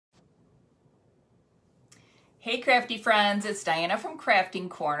Hey crafty friends, it's Diana from Crafting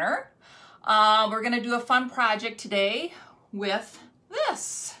Corner. We're going to do a fun project today with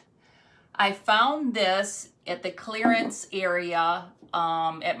this. I found this at the clearance area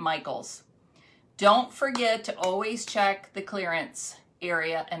at Michael's. Don't forget to always check the clearance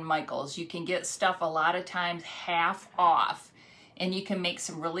area in Michael's. You can get stuff a lot of times half off and you can make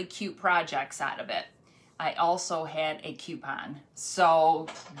some really cute projects out of it. I also had a coupon, so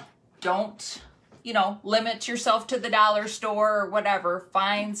don't limit yourself to the dollar store or whatever.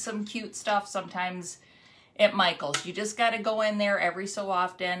 Find some cute stuff sometimes at Michael's. You just got to go in there every so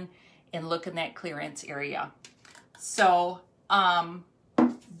often and look in that clearance area. So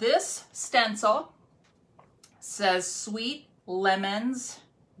this stencil says Sweet Lemons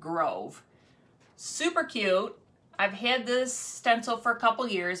Grove. Super cute. I've had this stencil for a couple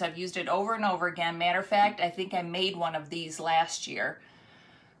years. I've used it over and over again. Matter of fact, I think I made one of these last year.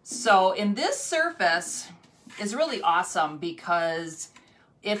 So in this surface is really awesome because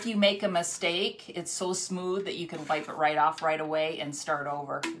if you make a mistake, it's so smooth that you can wipe it right off right away and start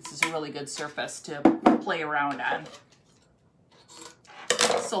over. This is a really good surface to play around on.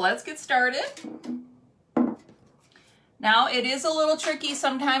 So let's get started. Now it is a little tricky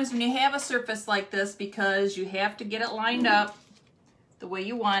sometimes when you have a surface like this because you have to get it lined up the way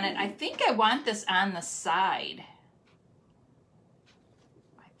you want it. I think I want this on the side.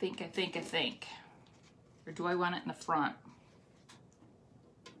 I think. Or do I want it in the front?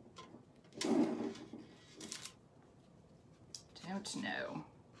 Don't know.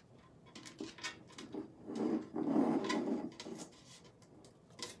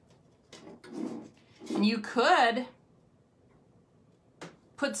 And you could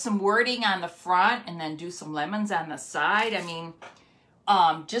put some wording on the front and then do some lemons on the side. I mean,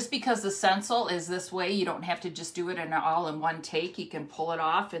 just because the stencil is this way, you don't have to just do it all in one take. You can pull it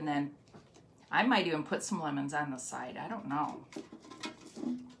off, and then I might even put some lemons on the side. I don't know.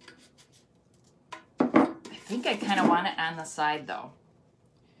 I think I kind of want it on the side though.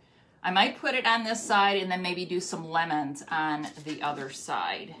 I might put it on this side and then maybe do some lemons on the other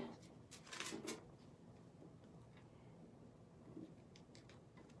side.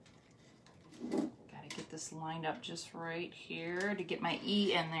 Get this lined up just right here to get my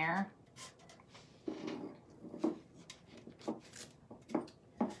E in there.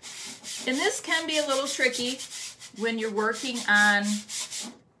 And this can be a little tricky when you're working on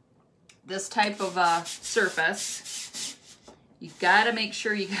this type of surface. You've got to make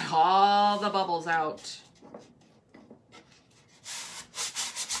sure you get all the bubbles out.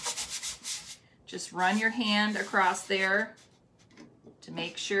 Just run your hand across there to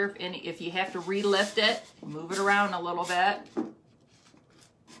make sure if you have to relift it, move it around a little bit.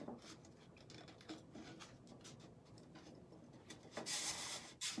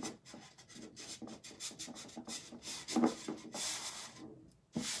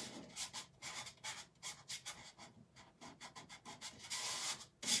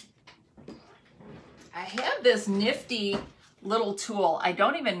 I have this nifty little tool. I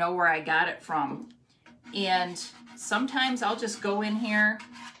don't even know where I got it from. And sometimes I'll just go in here,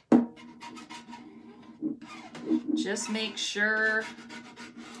 just make sure.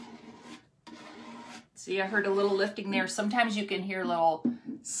 See, I heard a little lifting there. Sometimes you can hear a little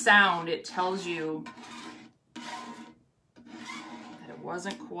sound. It tells you that it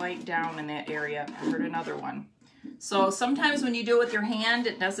wasn't quite down in that area. I heard another one. So sometimes when you do it with your hand,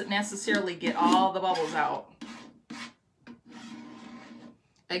 it doesn't necessarily get all the bubbles out.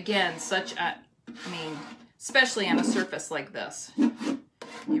 Again, especially on a surface like this,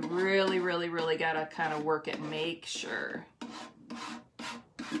 you really gotta kind of work it and make sure.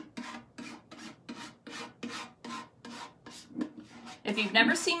 If you've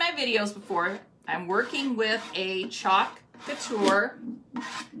never seen my videos before, I'm working with a Chalk Couture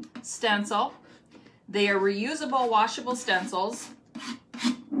stencil. They are reusable, washable stencils,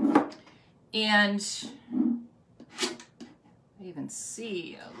 and I even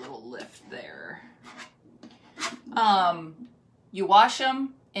see a little lift there. You wash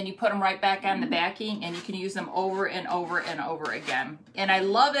them and you put them right back on the backing, and you can use them over and over and over again. And I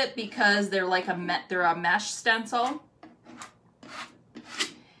love it because they're like they're a mesh stencil,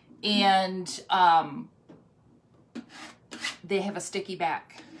 and they have a sticky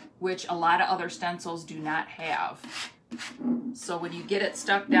back, which a lot of other stencils do not have. So when you get it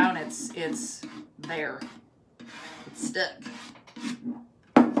stuck down, it's there. It's stuck.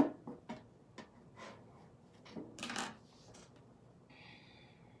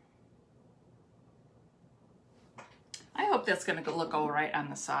 I hope that's going to look all right on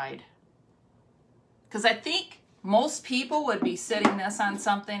the side. Because I think Most people would be sitting this on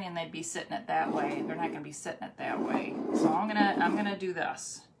something and they'd be sitting it that way. They're not going to be sitting it that way. So I'm gonna do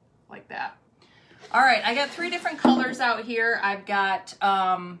this like that. All right, I got 3 different colors out here. I've got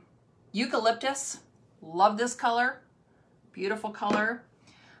eucalyptus. Love this color. Beautiful color.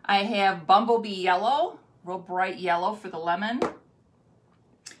 I have bumblebee yellow, real bright yellow for the lemon.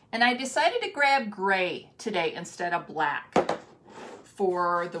 And I decided to grab gray today instead of black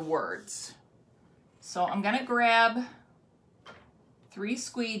for the words. So I'm gonna grab 3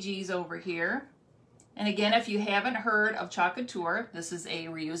 squeegees over here. And again, if you haven't heard of Chalk Couture, this is a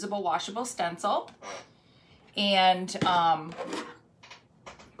reusable, washable stencil. And my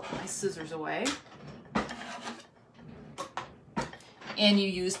scissors away. And you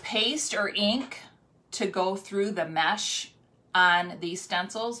use paste or ink to go through the mesh on these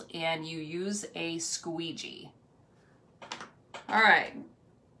stencils, and you use a squeegee. All right.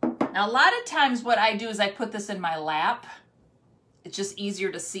 Now, a lot of times what I do is I put this in my lap. It's just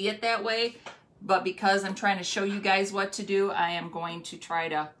easier to see it that way. But because I'm trying to show you guys what to do, I am going to try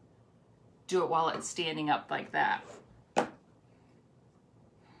to do it while it's standing up like that.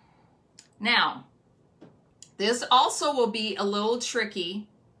 Now, this also will be a little tricky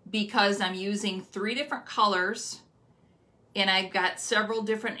because I'm using 3 different colors and I've got several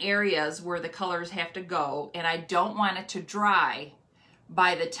different areas where the colors have to go, and I don't want it to dry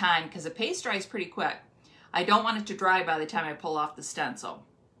by the time, because the paste dries pretty quick. I don't want it to dry by the time I pull off the stencil.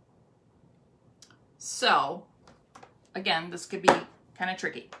 So, again, this could be kind of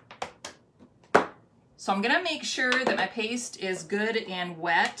tricky. So I'm gonna make sure that my paste is good and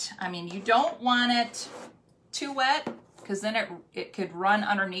wet. I mean, you don't want it too wet because then it could run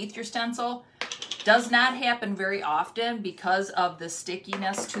underneath your stencil. Does not happen very often because of the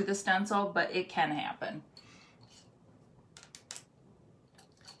stickiness to the stencil, but it can happen.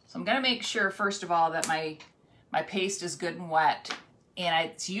 So I'm gonna make sure, first of all, that my paste is good and wet. And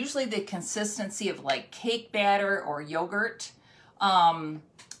it's usually the consistency of like cake batter or yogurt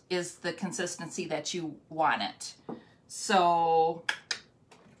is the consistency that you want it. So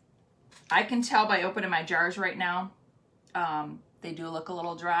I can tell by opening my jars right now, they do look a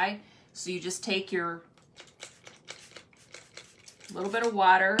little dry. So you just take your little bit of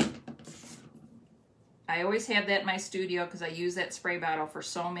water. I always have that in my studio because I use that spray bottle for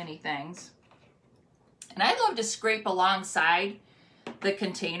so many things. And I love to scrape alongside the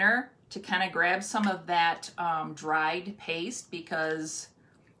container to kind of grab some of that dried paste because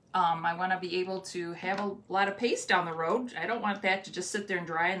I want to be able to have a lot of paste down the road. I don't want that to just sit there and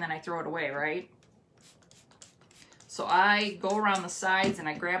dry and then I throw it away, right? So I go around the sides and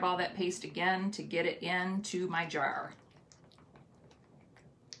I grab all that paste again to get it into my jar.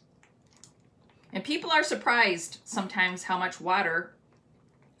 And people are surprised sometimes how much water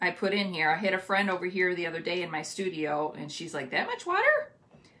I put in here. I had a friend over here the other day in my studio and she's like, that much water?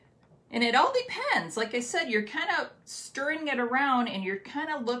 And it all depends. Like I said, you're kind of stirring it around and you're kind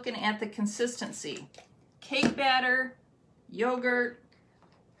of looking at the consistency. Cake batter, yogurt,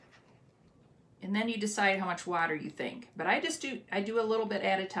 and then you decide how much water you think. But I do a little bit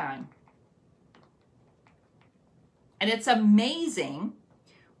at a time. And it's amazing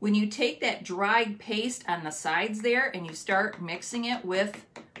when you take that dried paste on the sides there and you start mixing it with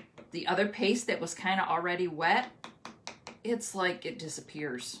the other paste that was kind of already wet, it's like it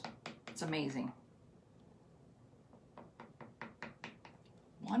disappears. It's amazing.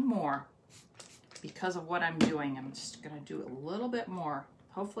 One more. Because of what I'm doing, I'm just going to do a little bit more.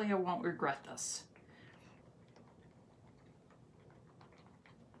 Hopefully I won't regret this.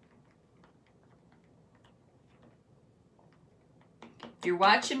 If you're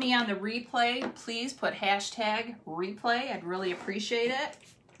watching me on the replay, please put hashtag replay. I'd really appreciate it.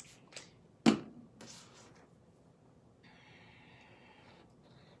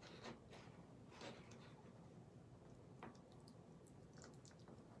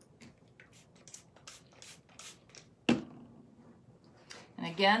 And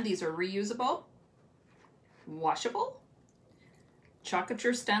again, these are reusable, washable, Chalk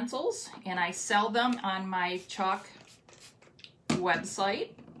Couture stencils, and I sell them on my Chalk website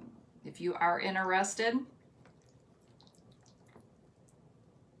if you are interested.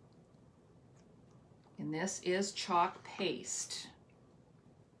 And this is chalk paste.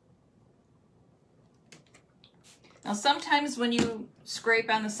 Now sometimes when you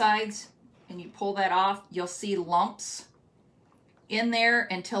scrape on the sides and you pull that off, you'll see lumps in there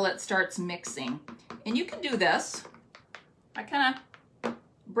until it starts mixing. And you can do this. I kind of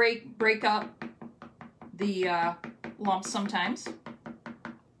break up the lumps sometimes.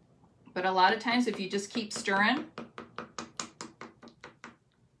 But a lot of times if you just keep stirring,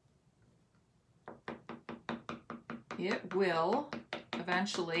 it will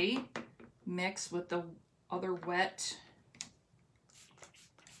eventually mix with the other wet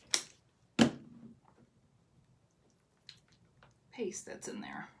paste that's in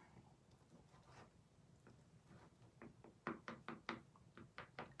there.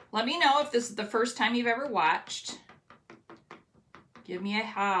 Let me know if this is the first time you've ever watched. Give me a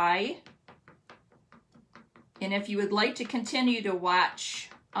hi. And if you would like to continue to watch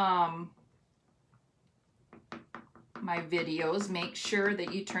my videos, make sure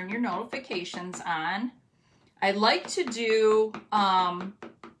that you turn your notifications on. I'd like to do,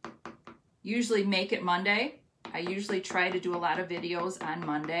 usually Make It Monday. I usually try to do a lot of videos on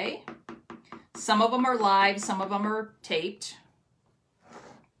Monday. Some of them are live, some of them are taped.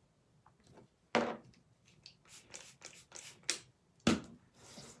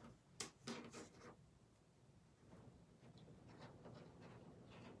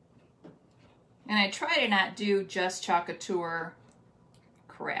 And I try to not do just Chocolate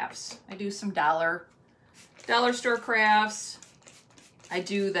crafts. I do some dollar store crafts. I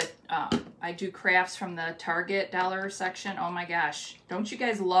do crafts from the Target dollar section. Oh my gosh. Don't you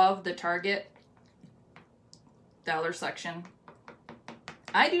guys love the Target dollar section?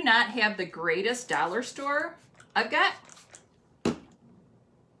 I do not have the greatest dollar store. I've got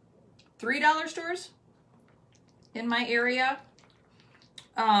 3 dollar stores in my area.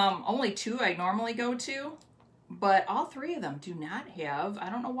 Only 2 I normally go to, but all 3 of them do not have, I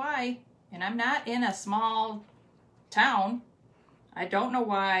don't know why, and I'm not in a small town. I don't know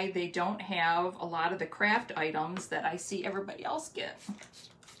why they don't have a lot of the craft items that I see everybody else get.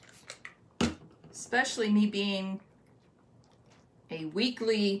 Especially me being a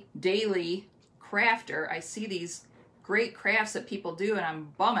weekly, daily crafter. I see these great crafts that people do and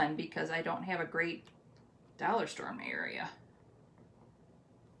I'm bumming because I don't have a great dollar store in my area.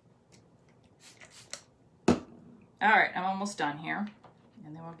 All right, I'm almost done here,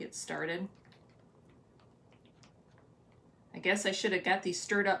 and then we'll get started. I guess I should have got these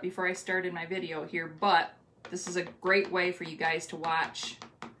stirred up before I started my video here, but this is a great way for you guys to watch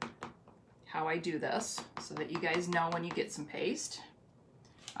how I do this so that you guys know when you get some paste.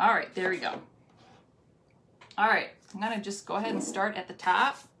 All right, there we go. All right, I'm gonna just go ahead and start at the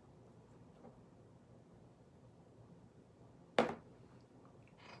top.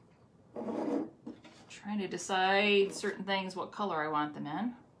 Trying to decide certain things, what color I want them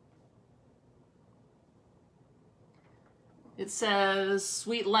in. It says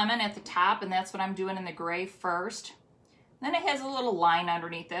Sweet Lemon at the top, and that's what I'm doing in the gray first. Then it has a little line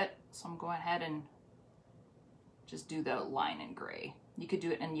underneath it, so I'm going ahead and just do the line in gray. You could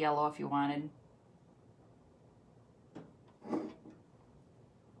do it in yellow if you wanted.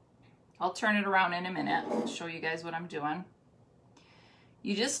 I'll turn it around in a minute, show you guys what I'm doing.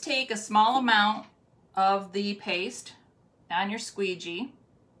 You just take a small amount of the paste on your squeegee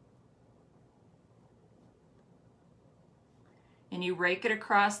and you rake it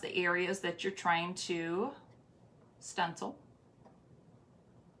across the areas that you're trying to stencil.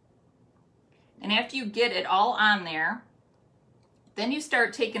 And after you get it all on there, then you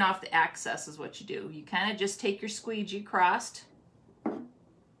start taking off the excess is what you do. You kind of just take your squeegee across,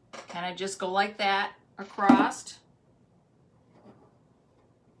 kind of just go like that across,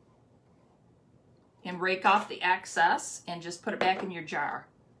 and rake off the excess and just put it back in your jar.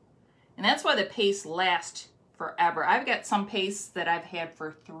 And that's why the paste lasts forever. I've got some pastes that I've had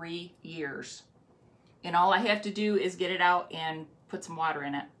for 3 years. And all I have to do is get it out and put some water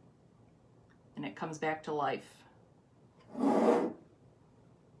in it. And it comes back to life. All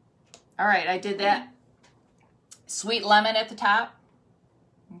right, I did that. Sweet Lemon at the top.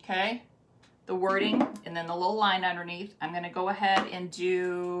 Okay. The wording and then the little line underneath. I'm going to go ahead and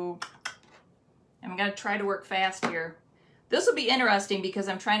do... I'm going to try to work fast here. This will be interesting because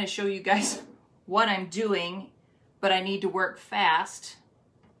I'm trying to show you guys what I'm doing, but I need to work fast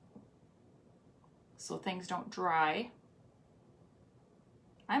so things don't dry.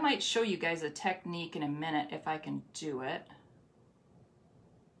 I might show you guys a technique in a minute if I can do it.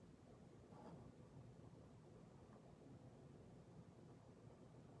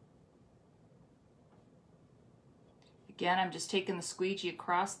 Again, I'm just taking the squeegee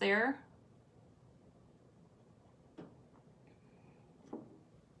across there.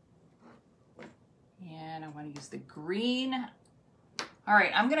 And I want to use the green. All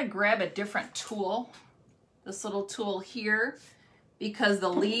right, I'm going to grab a different tool, this little tool here, because the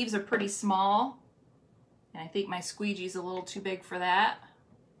leaves are pretty small. And I think my squeegee's a little too big for that.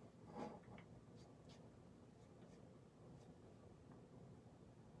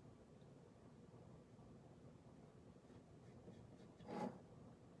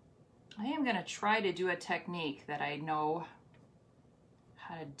 I am I'm gonna try to do a technique that I know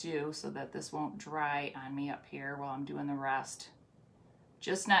how to do so that this won't dry on me up here while I'm doing the rest.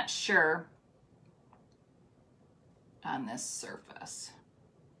 Just not sure on this surface.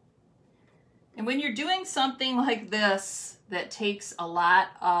 And when you're doing something like this that takes a lot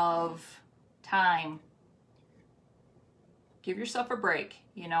of time, give yourself a break,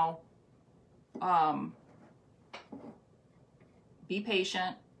 you know. Be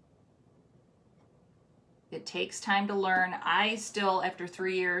patient. It takes time to learn. I still, after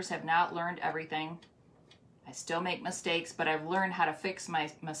 3 years, have not learned everything. I still make mistakes, but I've learned how to fix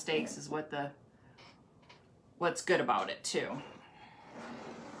my mistakes is what's good about it too.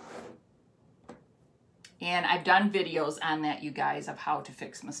 And I've done videos on that, you guys, of how to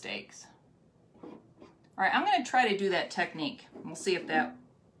fix mistakes. All right, I'm gonna try to do that technique. We'll see if that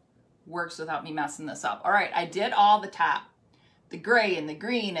works without me messing this up. All right, I did all the top, the gray and the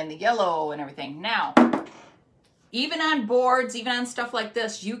green and the yellow and everything. Now, even on boards, even on stuff like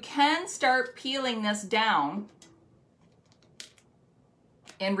this, you can start peeling this down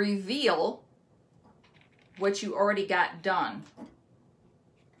and reveal what you already got done.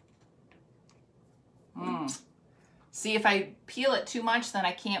 See, if I peel it too much, then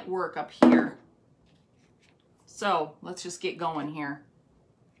I can't work up here. So let's just get going here.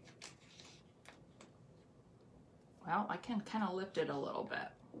 Well, I can kind of lift it a little bit.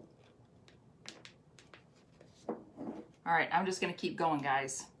 All right, I'm just gonna keep going,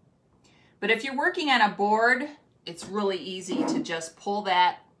 guys. But if you're working on a board, it's really easy to just pull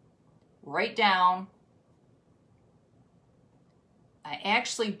that right down. I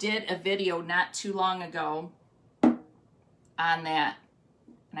actually did a video not too long ago on that,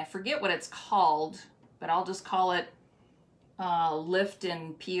 and I forget what it's called, but I'll just call it lift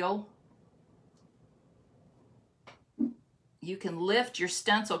and peel. You can lift your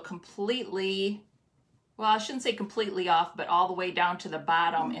stencil completely, well, I shouldn't say completely off, but all the way down to the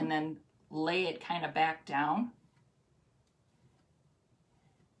bottom and then lay it kind of back down.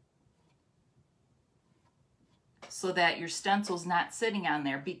 So that your stencil's not sitting on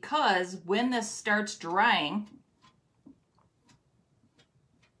there, because when this starts drying,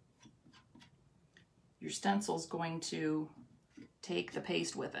 your stencil's going to take the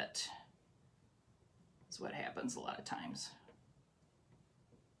paste with it. That's what happens a lot of times.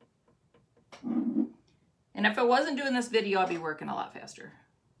 And if I wasn't doing this video, I'd be working a lot faster.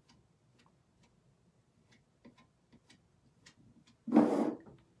 All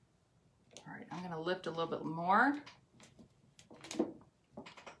right, I'm gonna lift a little bit more.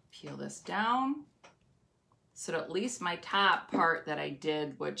 Peel this down. So at least my top part that I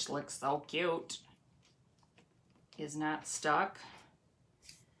did, which looks so cute, is not stuck.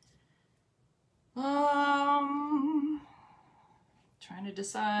 Trying to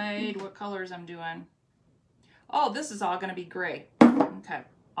decide what colors I'm doing. Oh, this is all gonna be gray. Okay,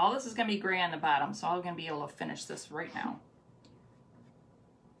 all this is gonna be gray on the bottom, so I'm gonna be able to finish this right now.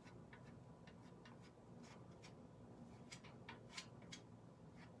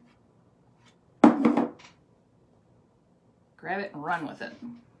 Grab it and run with it.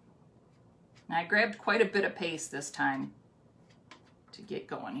 Now I grabbed quite a bit of paste this time to get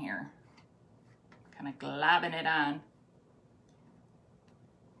going here. Kind of globbing it on,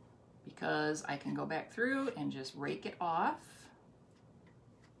 because I can go back through and just rake it off.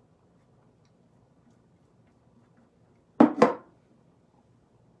 I'm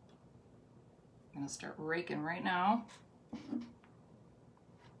gonna start raking right now.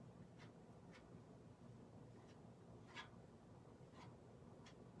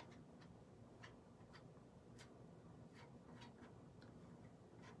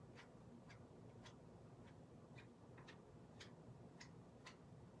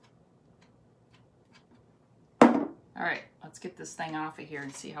 All right, let's get this thing off of here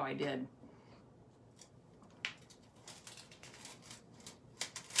and see how I did.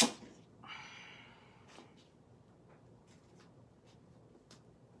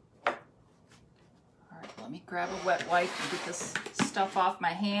 All right, let me grab a wet wipe and get this stuff off my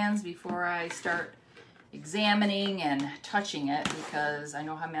hands before I start examining and touching it, because I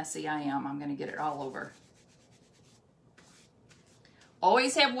know how messy I am. I'm gonna get it all over.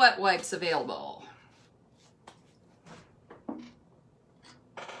 Always have wet wipes available.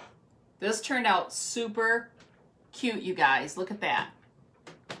 This turned out super cute, you guys. Look at that.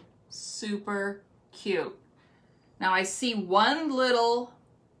 Super cute. Now I see one little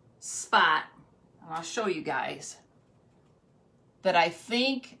spot, and I'll show you guys, that I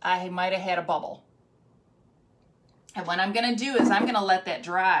think I might have had a bubble. And what I'm gonna do is I'm gonna let that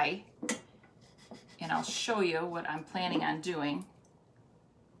dry, and I'll show you what I'm planning on doing.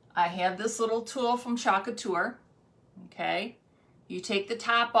 I have this little tool from Chalk Couture, okay? You take the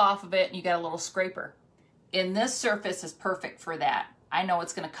top off of it and you got a little scraper. And this surface is perfect for that. I know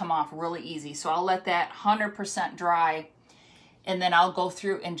it's gonna come off really easy, so I'll let that 100% dry, and then I'll go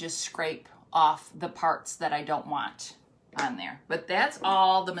through and just scrape off the parts that I don't want on there. But that's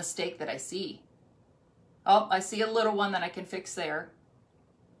all the mistake that I see. Oh, I see a little one that I can fix there.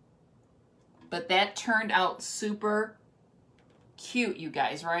 But that turned out super cute, you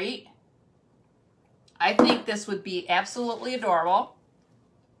guys, right? I think this would be absolutely adorable.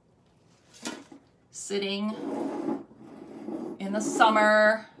 Sitting in the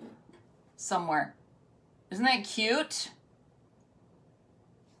summer somewhere. Isn't that cute?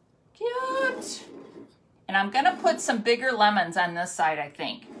 Cute. And I'm gonna put some bigger lemons on this side, I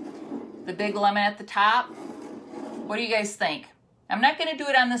think. The big lemon at the top. What do you guys think? I'm not gonna do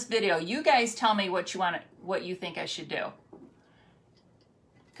it on this video. You guys tell me what you think I should do.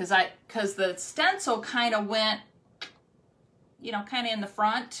 Because the stencil kind of went, you know, kind of in the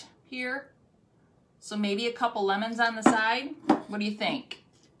front here. So maybe a couple lemons on the side. What do you think?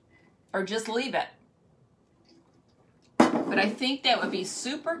 Or just leave it. But I think that would be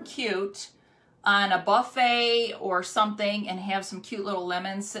super cute on a buffet or something, and have some cute little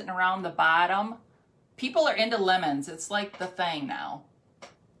lemons sitting around the bottom. People are into lemons. It's like the thing now.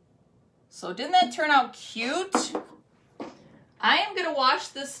 So didn't that turn out cute? I am going to wash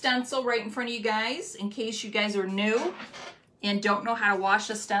this stencil right in front of you guys in case you guys are new and don't know how to wash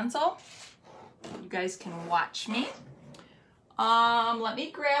a stencil. You guys can watch me. Let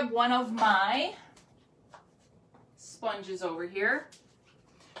me grab one of my sponges over here.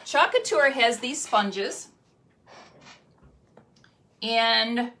 Chalk Couture has these sponges,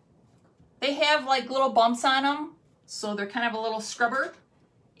 and they have like little bumps on them, so they're kind of a little scrubber.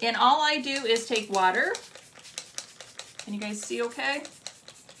 And all I do is take water. Can you guys see okay?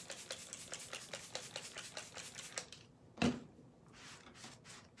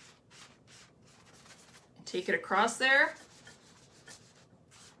 Take it across there.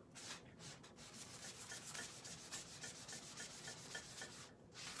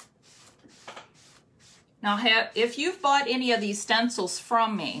 Now, if you've bought any of these stencils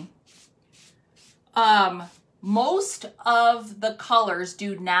from me, most of the colors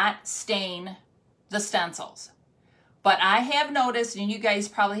do not stain the stencils. But I have noticed, and you guys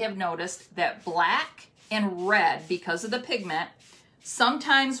probably have noticed, that black and red, because of the pigment,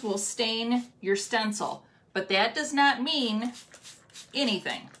 sometimes will stain your stencil. But that does not mean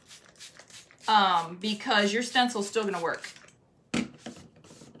anything, because your stencil's still gonna work.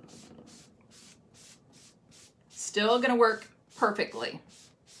 Still gonna work perfectly.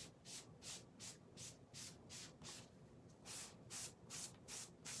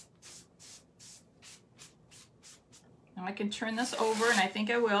 Now I can turn this over, and I think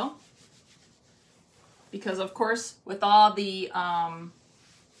I will, because of course with all the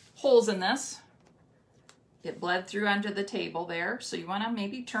holes in this, it bled through onto the table there. So you want to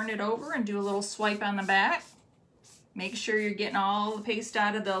maybe turn it over and do a little swipe on the back. Make sure you're getting all the paste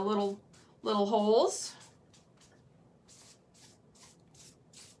out of the little holes.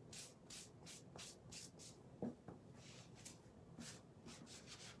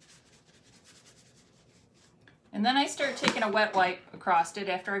 And then I start taking a wet wipe across it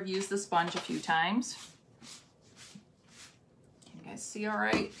after I've used the sponge a few times. Can you guys see all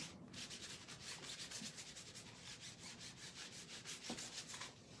right?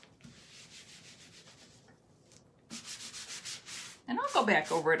 And I'll go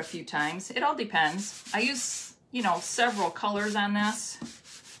back over it a few times. It all depends. I use, you know, several colors on this.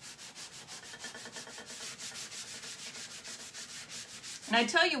 And I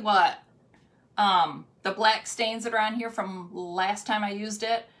tell you what, the black stains that are on here from last time I used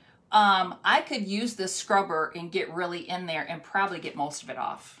it, I could use this scrubber and get really in there and probably get most of it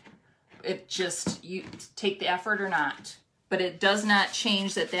off. It just, you take the effort or not. But it does not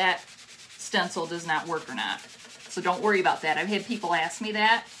change that that stencil does not work or not. So don't worry about that. I've had people ask me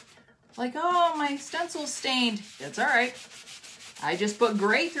that. Like, oh, my stencil's stained. It's all right. I just put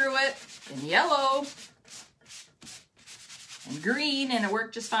gray through it and yellow and green, and it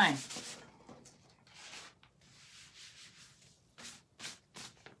worked just fine.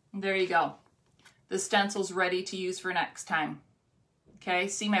 There you go. The stencil's ready to use for next time. Okay,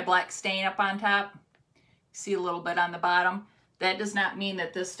 see my black stain up on top? See a little bit on the bottom? That does not mean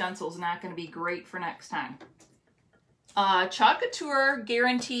that this stencil is not going to be great for next time. Chalk Couture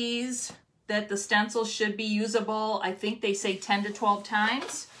guarantees that the stencil should be usable. I think they say 10 to 12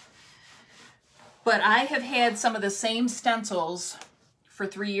 times. But I have had some of the same stencils for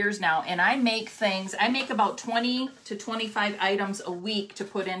 3 years now, and I make things, I make about 20 to 25 items a week to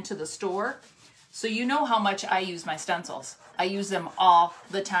put into the store. So you know how much I use my stencils. I use them all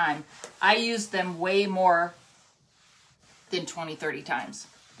the time. I use them way more than 20, 30 times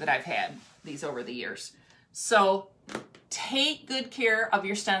that I've had these over the years. So take good care of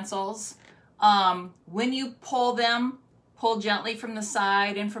your stencils. When you pull them, pull gently from the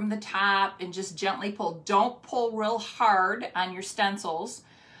side and from the top, and just gently pull. Don't pull real hard on your stencils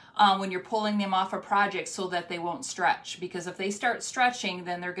when you're pulling them off a project, so that they won't stretch. Because if they start stretching,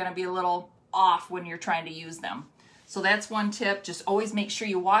 then they're gonna be a little off when you're trying to use them. So that's one tip. Just always make sure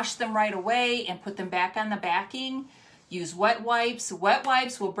you wash them right away and put them back on the backing. Use wet wipes. Wet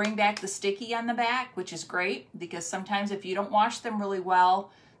wipes will bring back the sticky on the back, which is great, because sometimes if you don't wash them really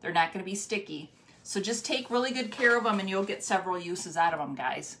well, they're not going to be sticky. So just take really good care of them and you'll get several uses out of them,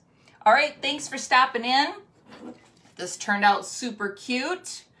 guys. All right, thanks for stopping in. This turned out super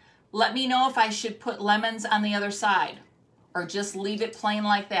cute. Let me know if I should put lemons on the other side or just leave it plain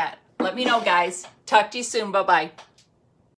like that. Let me know, guys. Talk to you soon. Bye-bye.